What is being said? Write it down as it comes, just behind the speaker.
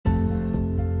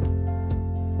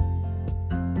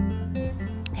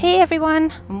Hey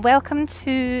everyone, and welcome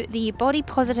to the Body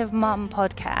Positive Mum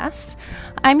podcast.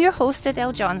 I'm your host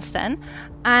Adele Johnston,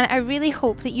 and I really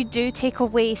hope that you do take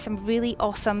away some really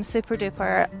awesome, super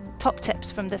duper top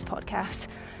tips from this podcast.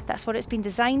 That's what it's been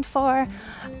designed for.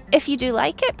 If you do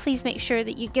like it, please make sure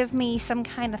that you give me some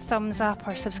kind of thumbs up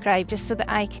or subscribe just so that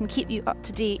I can keep you up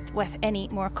to date with any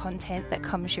more content that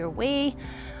comes your way.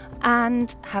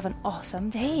 And have an awesome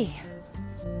day.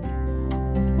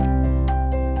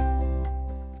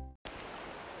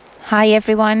 Hi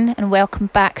everyone, and welcome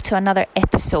back to another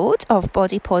episode of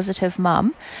Body Positive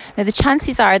Mum. Now the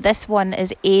chances are this one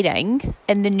is airing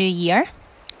in the new year,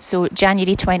 so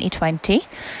January 2020.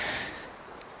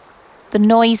 The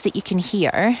noise that you can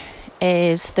hear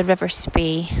is the River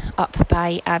Spey up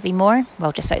by Aviemore,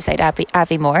 well just outside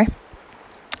Aviemore.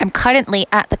 I'm currently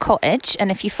at the cottage, and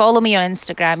if you follow me on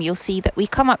Instagram you'll see that we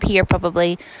come up here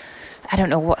probably,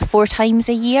 4 times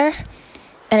a year,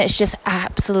 and it's just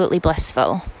absolutely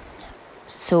blissful.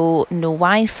 So no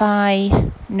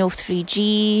Wi-Fi, no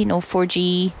 3G, no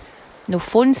 4G, no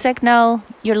phone signal.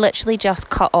 You're literally just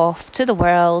cut off to the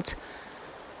world.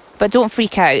 But don't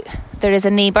freak out. There is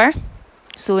a neighbour.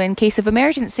 So in case of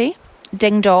emergency,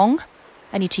 ding dong,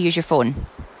 I need to use your phone.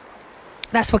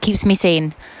 That's what keeps me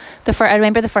sane. I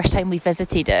remember the first time we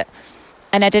visited it,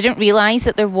 and I didn't realise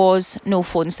that there was no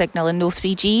phone signal and no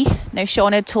 3G. Now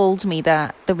Sean had told me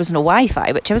that there was no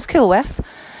Wi-Fi, which I was cool with.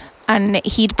 And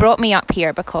he'd brought me up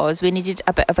here because we needed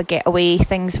a bit of a getaway.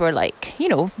 Things were like,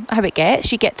 how it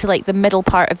gets. You get to like the middle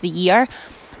part of the year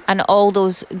and all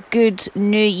those good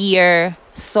New Year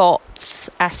thoughts,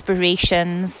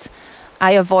 aspirations.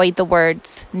 I avoid the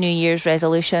words New Year's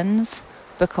resolutions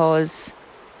because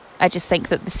I just think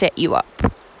that they set you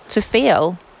up to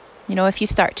fail. If you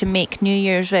start to make New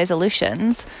Year's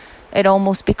resolutions, it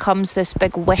almost becomes this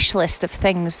big wish list of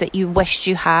things that you wished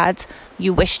you had,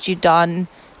 you wished you'd done,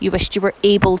 you wished you were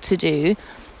able to do.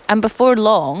 And before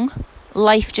long,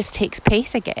 life just takes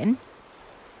pace again.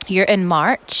 You're in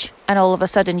March and all of a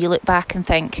sudden you look back and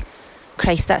think,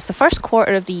 Christ, that's the first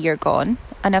quarter of the year gone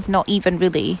and I've not even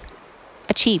really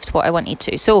achieved what I wanted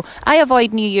to. So I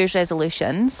avoid New Year's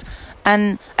resolutions.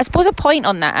 And I suppose a point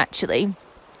on that actually,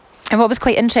 and what was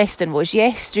quite interesting was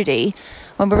yesterday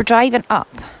when we were driving up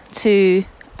to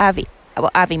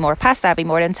Aviemore, past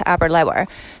Aviemore into Aberlour,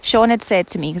 Sean had said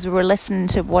to me, because we were listening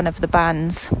to one of the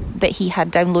bands that he had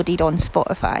downloaded on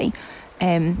Spotify,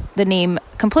 the name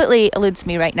completely eludes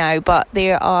me right now, but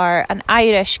they are an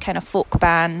Irish kind of folk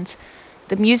band.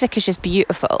 The music is just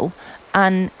beautiful,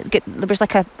 and there was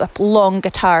like a long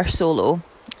guitar solo,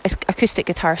 acoustic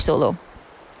guitar solo.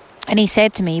 And he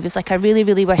said to me, he was like, I really,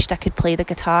 really wished I could play the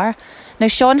guitar. Now,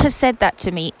 Sean has said that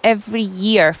to me every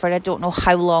year for I don't know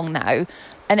how long now.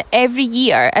 And every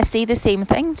year I say the same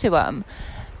thing to him.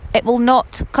 It will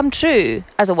not come true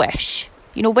as a wish.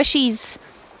 Wishes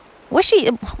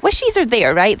are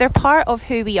there, right? They're part of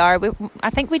who we are. I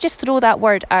think we just throw that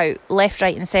word out left,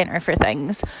 right and centre for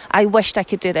things. I wished I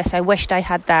could do this. I wished I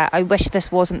had that. I wish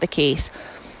this wasn't the case.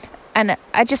 And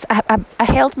I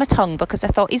held my tongue because I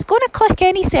thought he's going to click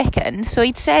any second. So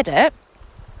he'd said it.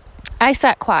 I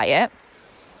sat quiet.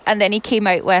 And then he came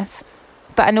out with,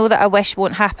 but I know that a wish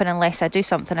won't happen unless I do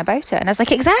something about it. And I was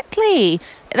like, exactly.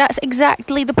 That's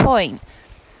exactly the point.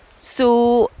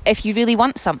 So if you really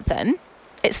want something,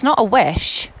 it's not a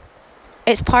wish.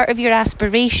 It's part of your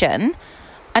aspiration.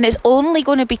 And it's only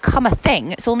going to become a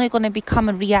thing. It's only going to become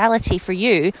a reality for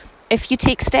you if you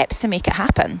take steps to make it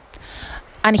happen.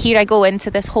 And here I go into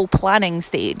this whole planning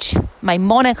stage. My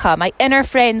inner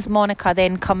friend's Monica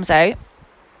then comes out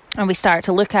and we start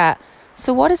to look at,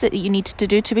 so what is it that you need to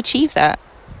do to achieve that?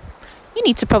 You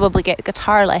need to probably get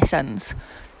guitar lessons.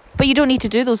 But you don't need to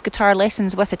do those guitar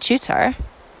lessons with a tutor.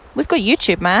 We've got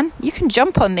YouTube, man. You can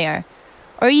jump on there.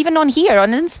 Or even on here,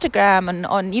 on Instagram and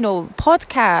on,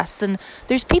 podcasts. And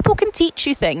there's people can teach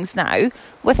you things now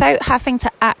without having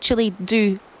to actually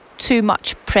do too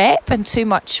much prep and too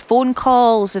much phone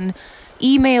calls and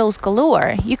emails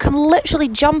galore. You can literally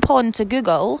jump onto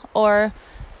Google or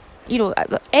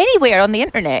anywhere on the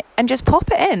internet and just pop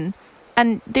it in,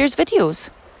 and there's videos,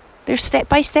 there's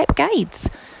step-by-step guides,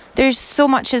 there's so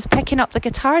much as picking up the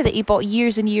guitar that he bought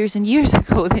years and years and years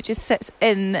ago that just sits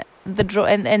in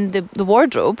the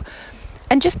wardrobe,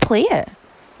 and just play it.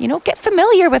 Get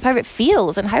familiar with how it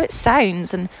feels and how it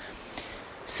sounds. And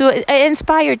so it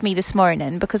inspired me this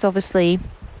morning because obviously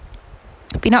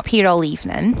I've been up here all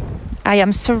evening. I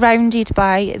am surrounded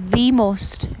by the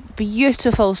most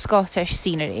beautiful Scottish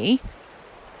scenery.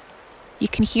 You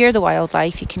can hear the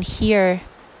wildlife, you can hear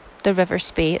the River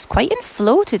Spey. It's quite in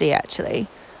flow today actually.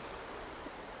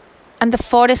 And the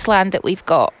forest land that we've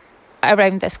got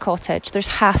around this cottage, there's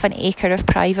half an acre of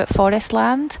private forest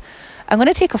land. I'm going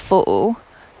to take a photo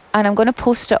and I'm going to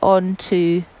post it on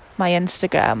to my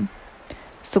Instagram.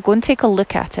 So go and take a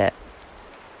look at it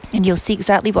and you'll see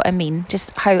exactly what I mean,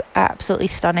 just how absolutely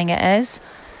stunning it is.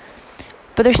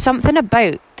 But there's something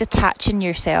about detaching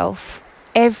yourself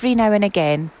every now and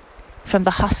again from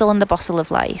the hustle and the bustle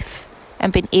of life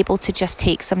and being able to just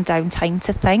take some downtime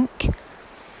to think.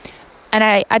 And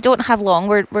I don't have long.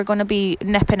 We're going to be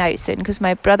nipping out soon because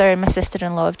my brother and my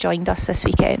sister-in-law have joined us this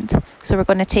weekend. So we're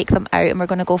going to take them out and we're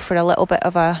going to go for a little bit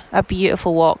of a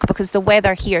beautiful walk because the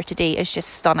weather here today is just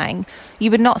stunning. You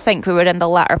would not think we were in the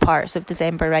latter parts of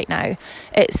December right now.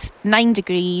 It's 9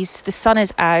 degrees, the sun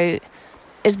is out,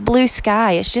 it's blue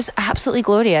sky, it's just absolutely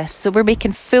glorious. So we're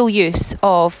making full use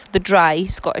of the dry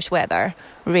Scottish weather.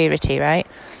 Rarity, right?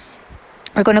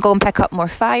 We're going to go and pick up more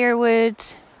firewood,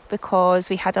 because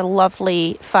we had a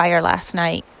lovely fire last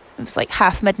night. It was like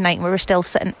half midnight and we were still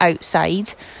sitting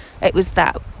outside. It was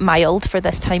that mild for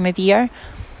this time of year.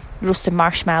 Roasting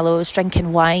marshmallows,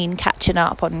 drinking wine, catching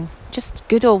up on just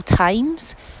good old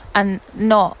times, and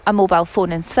not a mobile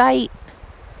phone in sight,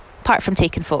 apart from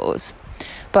taking photos.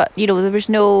 But, you know, there was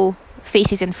no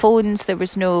faces in phones, there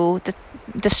was no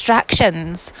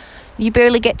distractions. You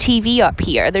barely get TV up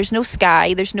here. There's no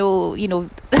Sky. There's no, you know,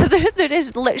 there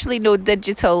is literally no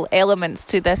digital elements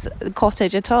to this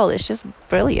cottage at all. It's just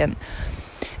brilliant.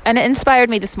 And it inspired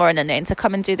me this morning then to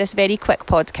come and do this very quick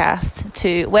podcast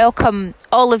to welcome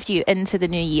all of you into the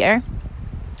new year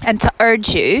and to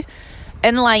urge you,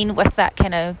 in line with that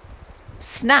kind of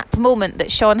snap moment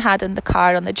that Sean had in the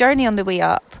car on the journey on the way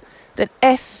up, that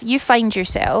if you find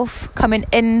yourself coming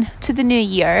into the new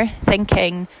year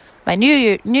thinking, my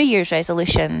New Year's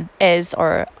resolution is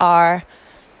or are,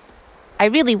 I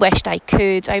really wished I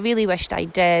could, I really wished I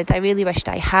did, I really wished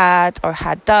I had or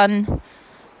had done,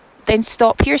 then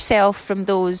stop yourself from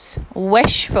those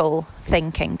wishful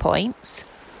thinking points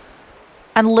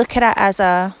and look at it as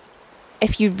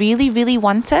if you really, really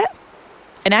want it,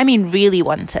 and I mean really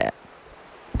want it,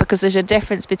 because there's a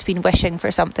difference between wishing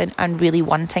for something and really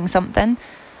wanting something,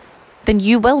 then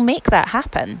you will make that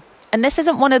happen. And this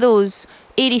isn't one of those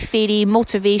airy-fairy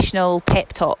motivational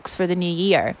pep talks for the new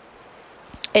year.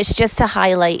 It's just to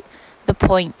highlight the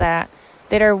point that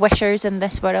there are wishers in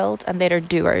this world and there are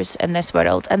doers in this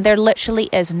world, and there literally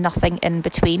is nothing in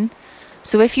between.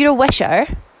 So if you're a wisher,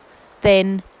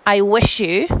 then I wish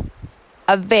you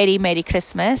a very Merry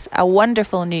Christmas, a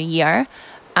wonderful New Year,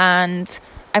 and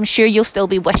I'm sure you'll still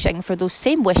be wishing for those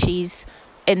same wishes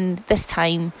in this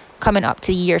time coming up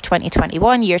to year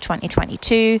 2021, year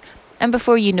 2022, and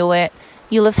before you know it,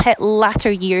 you'll have hit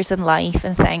latter years in life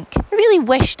and think, I really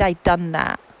wished I'd done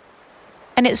that.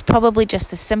 And it's probably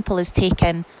just as simple as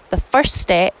taking the first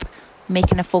step,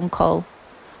 making a phone call,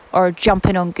 or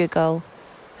jumping on Google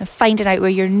and finding out where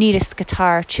your nearest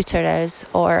guitar tutor is,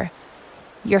 or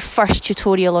your first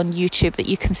tutorial on YouTube that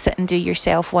you can sit and do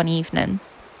yourself one evening.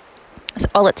 So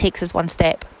all it takes is one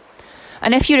step.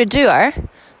 And if you're a doer,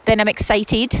 then I'm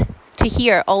excited to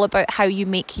hear all about how you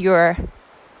make your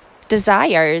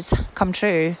desires come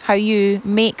true, how you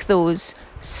make those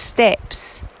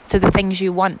steps to the things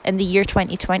you want in the year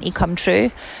 2020 come true.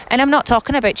 And I'm not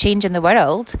talking about changing the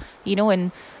world, you know,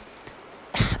 and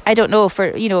I don't know,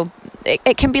 for, you know,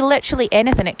 it can be literally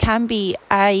anything. It can be,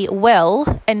 I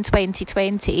will in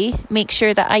 2020 make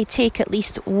sure that I take at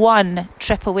least one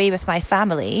trip away with my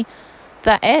family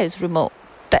that is remote,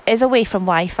 that is away from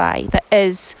Wi-Fi, that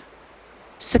is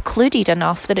secluded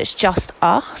enough that it's just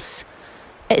us.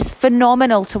 It's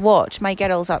phenomenal to watch my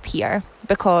girls up here,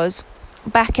 because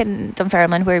back in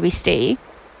Dunfermline where we stay,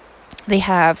 they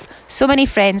have so many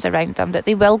friends around them that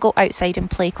they will go outside and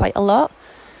play quite a lot.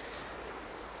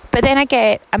 But then I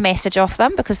get a message off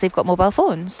them, because they've got mobile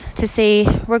phones, to say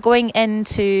we're going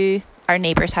into our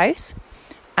neighbour's house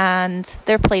and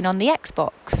they're playing on the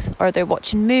Xbox, or they're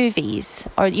watching movies,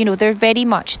 or, you know, they're very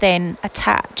much then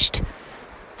attached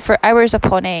for hours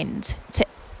upon end to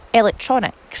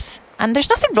electronics. And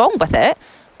there's nothing wrong with it,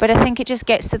 but I think it just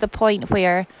gets to the point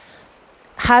where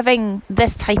having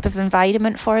this type of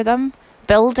environment for them,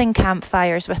 building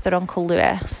campfires with their Uncle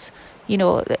Lewis, you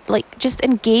know, like just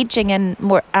engaging in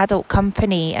more adult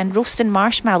company and roasting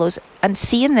marshmallows and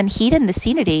seeing and hearing the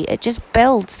scenery, it just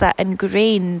builds that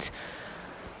ingrained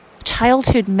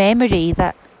childhood memory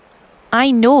that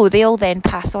I know they'll then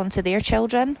pass on to their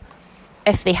children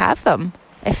if they have them,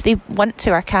 if they want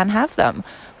to or can have them.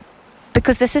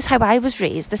 Because this is how I was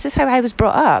raised. This is how I was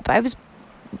brought up. I was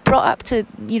brought up to,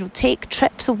 you know, take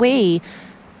trips away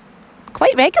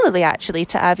quite regularly, actually,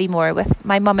 to Aviemore with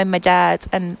my mum and my dad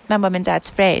and my mum and dad's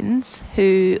friends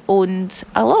who owned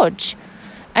a lodge.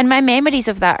 And And my memories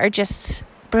of that are just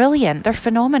brilliant. They're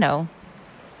phenomenal.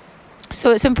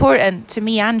 So it's important to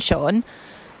me and Sean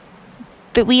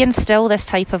that we instill this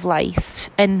type of life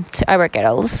into our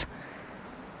girls.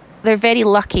 They're very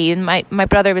lucky, and my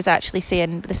brother was actually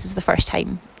saying this is the first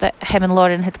time that him and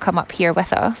Lauren had come up here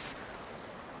with us.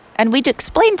 And we'd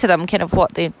explain to them kind of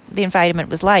what the environment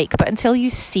was like, but until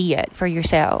you see it for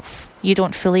yourself, you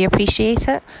don't fully appreciate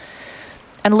it.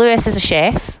 And Lewis is a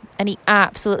chef, and he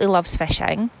absolutely loves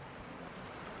fishing.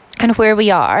 And where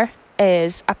we are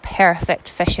is a perfect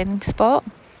fishing spot.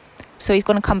 So he's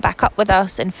going to come back up with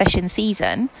us in fishing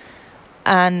season,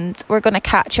 and we're going to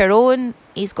catch our own.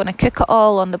 He's going to cook it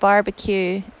all on the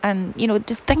barbecue, and, you know,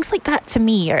 just things like that to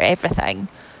me are everything.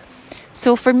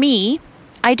 So for me,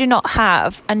 I do not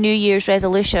have a New Year's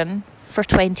resolution for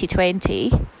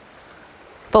 2020,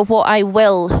 but what I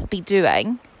will be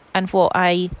doing and what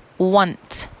I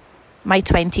want my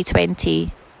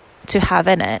 2020 to have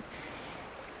in it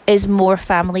is more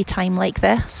family time like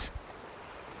this.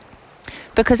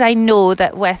 Because I know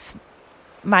that with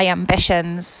my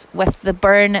ambitions, with the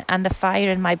burn and the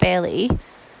fire in my belly,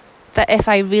 that if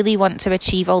I really want to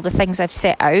achieve all the things I've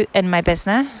set out in my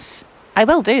business, I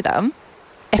will do them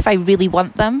if I really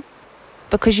want them,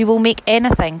 because you will make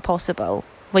anything possible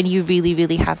when you really,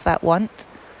 really have that want.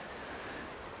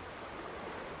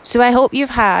 So I hope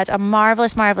you've had a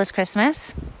marvellous, marvellous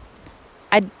Christmas.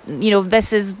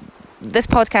 This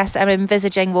podcast I'm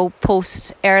envisaging will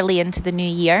post early into the new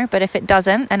year, but if it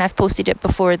doesn't, and I've posted it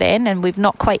before then, and we've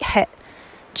not quite hit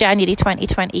January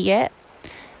 2020 yet,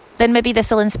 then maybe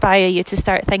this will inspire you to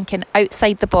start thinking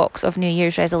outside the box of New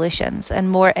Year's resolutions and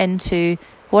more into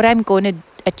what I'm going to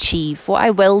achieve, what I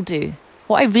will do,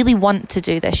 what I really want to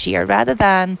do this year, rather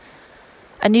than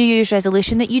a New Year's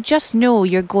resolution that you just know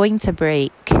you're going to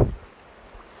break.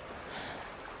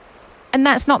 And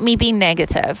that's not me being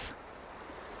negative.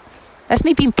 That's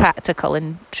me being practical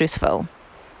and truthful.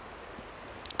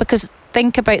 Because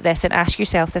think about this and ask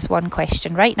yourself this one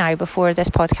question right now before this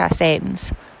podcast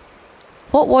ends.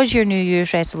 What was your New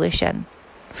Year's resolution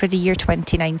for the year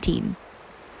 2019?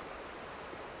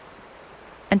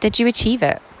 And did you achieve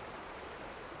it?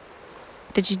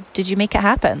 Did you make it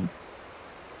happen?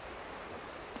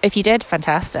 If you did,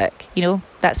 fantastic. You know,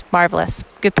 that's marvellous.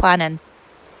 Good planning,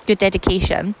 good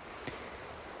dedication,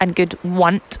 and good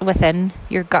want within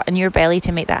your gut and your belly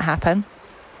to make that happen.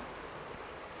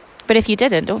 But if you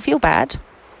didn't, don't feel bad.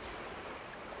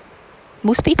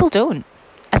 Most people don't.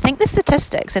 I think the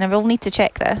statistics, and I will need to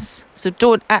check this, so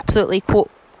don't absolutely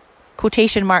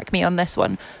quotation mark me on this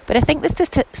one, but I think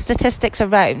the statistics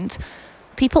around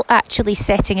people actually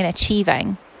setting and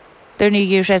achieving their New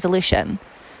Year's resolution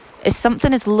is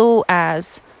something as low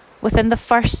as within the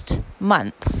first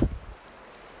month,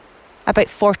 about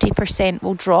 40%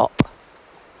 will drop.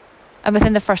 And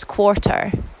within the first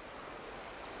quarter,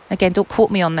 again, don't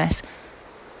quote me on this,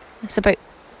 it's about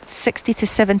 60 to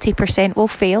 70% will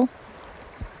fail.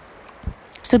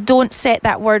 So don't set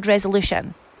that word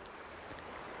resolution.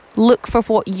 Look for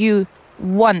what you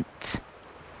want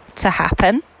to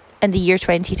happen in the year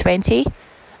 2020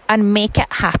 and make it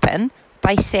happen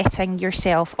by setting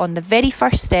yourself on the very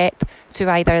first step to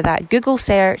either that Google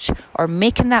search or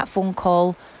making that phone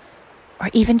call, or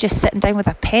even just sitting down with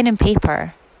a pen and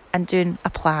paper and doing a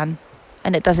plan.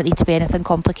 And it doesn't need to be anything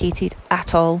complicated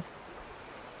at all.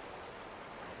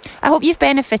 I hope you've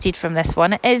benefited from this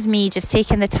one. It is me just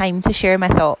taking the time to share my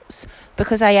thoughts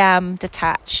because I am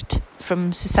detached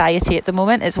from society at the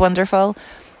moment. It's wonderful,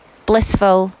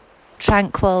 blissful,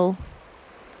 tranquil.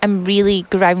 I'm really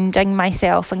grounding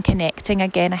myself and connecting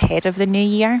again ahead of the new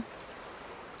year.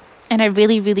 And I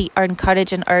really, really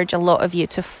encourage and urge a lot of you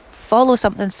to follow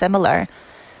something similar,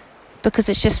 because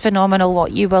it's just phenomenal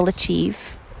what you will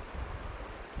achieve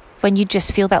when you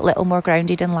just feel that little more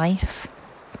grounded in life.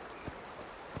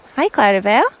 Hi,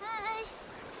 Clarabelle. Hi.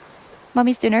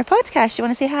 Mummy's doing her podcast. You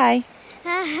want to say hi?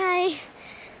 Hi.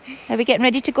 Are we getting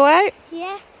ready to go out?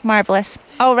 Yeah. Marvellous.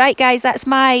 All right, guys, that's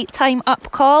my time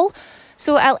up call.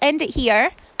 So I'll end it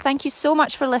here. Thank you so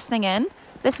much for listening in.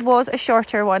 This was a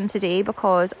shorter one today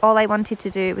because all I wanted to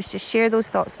do was just share those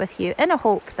thoughts with you in a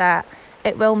hope that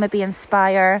it will maybe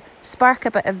inspire, spark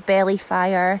a bit of belly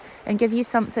fire, and give you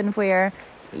something where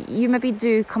you maybe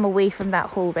do come away from that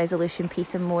whole resolution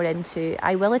piece and more into,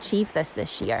 I will achieve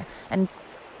this year. And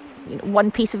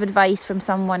one piece of advice from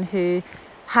someone who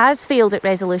has failed at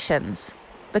resolutions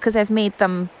because I've made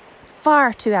them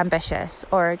far too ambitious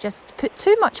or just put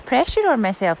too much pressure on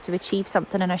myself to achieve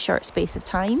something in a short space of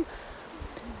time.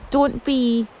 Don't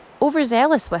be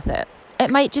overzealous with it. It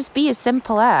might just be as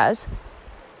simple as,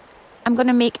 I'm going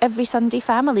to make every Sunday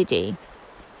family day.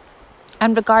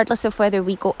 And regardless of whether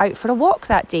we go out for a walk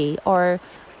that day, or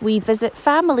we visit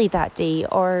family that day,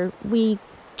 or we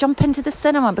jump into the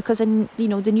cinema because the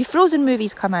new Frozen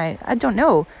movies come out, I don't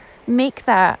know. Make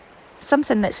that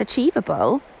something that's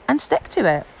achievable and stick to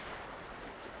it,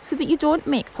 so that you don't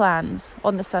make plans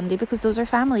on the Sunday because those are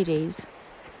family days.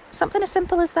 Something as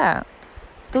simple as that.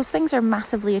 Those things are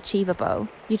massively achievable.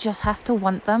 You just have to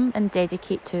want them and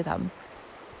dedicate to them,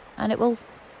 and it will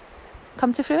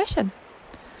come to fruition.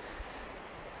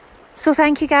 So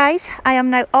thank you guys. I am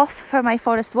now off for my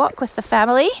forest walk with the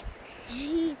family.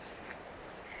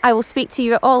 I will speak to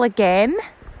you all again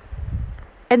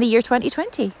in the year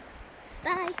 2020.